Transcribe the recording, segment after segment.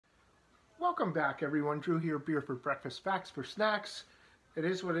Welcome back, everyone. Drew here, beer for breakfast, facts for snacks. It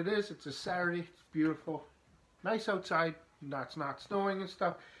is what it is. It's a Saturday. It's beautiful. Nice outside. It's not snowing and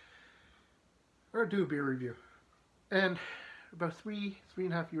stuff. We're going to do a beer review. And about three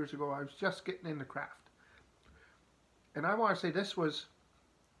and a half years ago, I was just getting into craft. And I want to say this was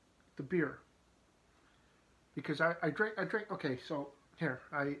the beer. Because I drink, okay, so here,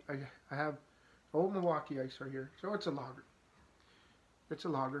 I have Old Milwaukee Ice right here. So it's a lager. It's a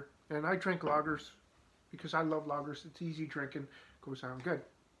lager. And I drink lagers because I love lagers. It's easy drinking. Goes down good.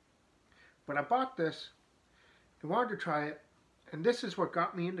 But I bought this and wanted to try it. And this is what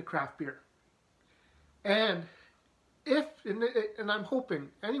got me into craft beer. And and I'm hoping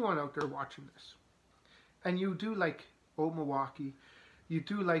anyone out there watching this, and you do like Old Milwaukee, you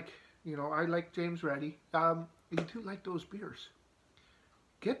do like, I like James Reddy, you do like those beers,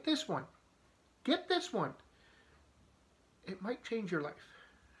 get this one. Get this one. It might change your life.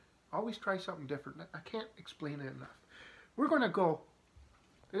 Always try something different. I can't explain it enough. We're going to go,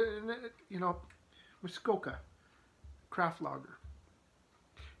 Muskoka craft lager.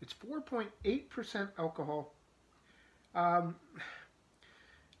 It's 4.8% alcohol.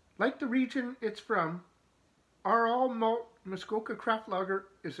 Like the region it's from, our all malt Muskoka craft lager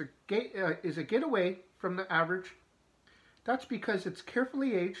is a getaway from the average. That's because it's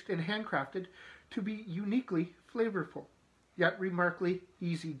carefully aged and handcrafted to be uniquely flavorful, yet remarkably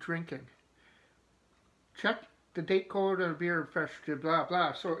easy drinking. Check the date code of beer, fresh to blah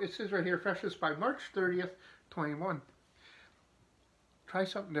blah. So it says right here, freshest by March 30th, 21. Try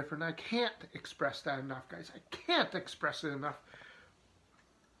something different. I can't express that enough, guys. I can't express it enough.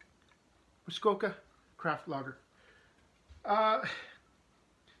 Muskoka craft lager.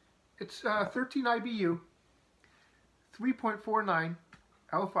 It's 13 IBU, 3.49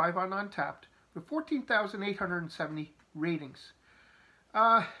 L5 on Untapped, with 14,870 ratings.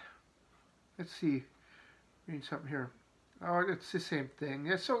 Let's see. Read something here. Oh, it's the same thing.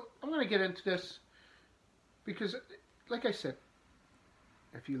 Yeah, so I'm going to get into this because, like I said,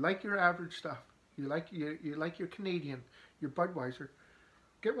 if you like your average stuff, you like your Canadian, your Budweiser,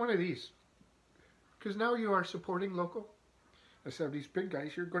 get one of these. Because now you are supporting local. Instead of these big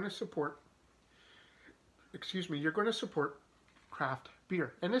guys, you're going to support, you're going to support craft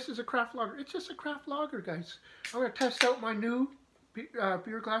beer. And this is a craft lager. It's just a craft lager, guys. I'm going to test out my new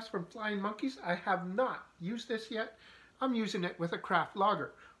beer glass from Flying Monkeys. I have not used this yet. I'm using it with a craft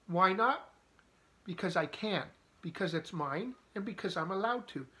lager. Why not? Because I can. Because it's mine, and because I'm allowed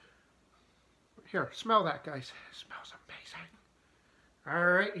to. Here, smell that, guys. It smells amazing.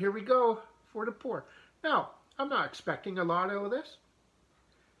 All right, here we go for the pour. Now, I'm not expecting a lot out of this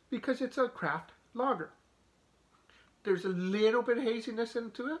because it's a craft lager. There's a little bit of haziness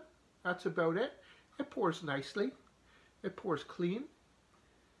into it. That's about it. It pours nicely. It pours clean.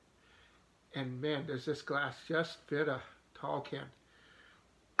 And man, does this glass just fit a tall can.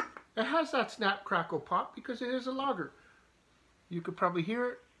 It has that snap, crackle, pop because it is a lager. You could probably hear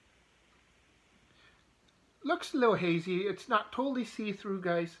it. Looks a little hazy. It's not totally see-through,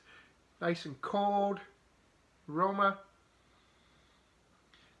 guys. Nice and cold. Aroma.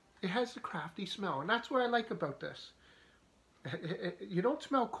 It has the crafty smell, and that's what I like about this. You don't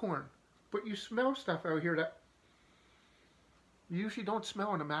smell corn, but you smell stuff out here that you usually don't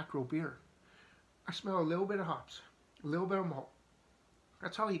smell in a macro beer. I smell a little bit of hops, a little bit of malt.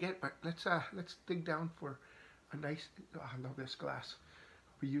 That's all you get, but let's dig down for a nice, I love this glass.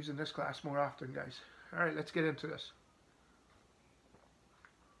 I'll be using this glass more often, guys. All right, let's get into this.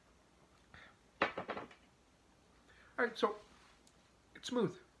 All right, so it's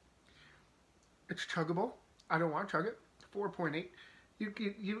smooth. It's chuggable. I don't want to chug it. 4.8. You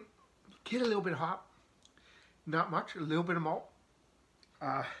get a little bit of hop. Not much. A little bit of malt.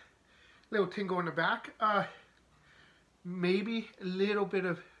 Little tingle in the back. Maybe a little bit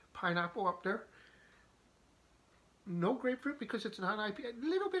of pineapple up there. No grapefruit because it's not an IPA. A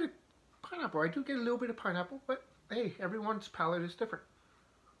little bit of pineapple. I do get a little bit of pineapple, but hey, everyone's palate is different.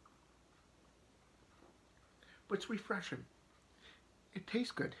 But it's refreshing. It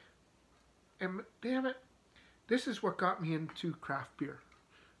tastes good. And damn it, this is what got me into craft beer.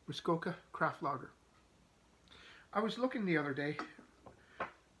 Muskoka craft lager. I was looking the other day,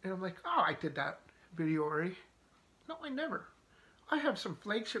 and I'm like, oh, I did that video already. No, I never. I have some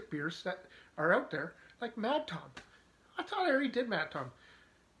flagship beers that are out there, like Mad Tom. I thought I already did Mad Tom.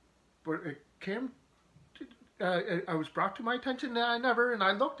 But it came, I was brought to my attention that I never, and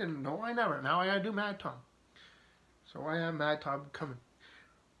I looked and no, I never. Now I gotta do Mad Tom. So I am Mad Tom coming.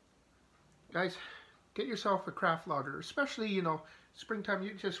 Guys, get yourself a craft lager, especially, springtime,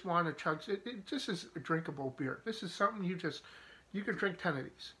 you just want to chug. It just is a drinkable beer. This is something you could drink 10 of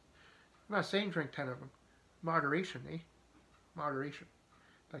these. I'm not saying drink 10 of them. Moderation, eh? Moderation.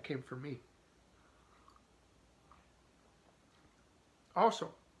 That came from me. Also,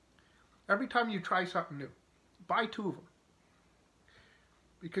 every time you try something new, buy 2 of them.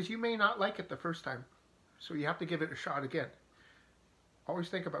 Because you may not like it the first time. So you have to give it a shot again. Always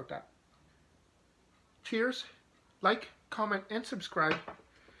think about that. Cheers. Like, comment, and subscribe.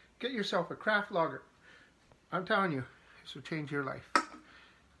 Get yourself a craft lager. I'm telling you, this will change your life.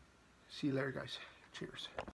 See you later, guys. Cheers.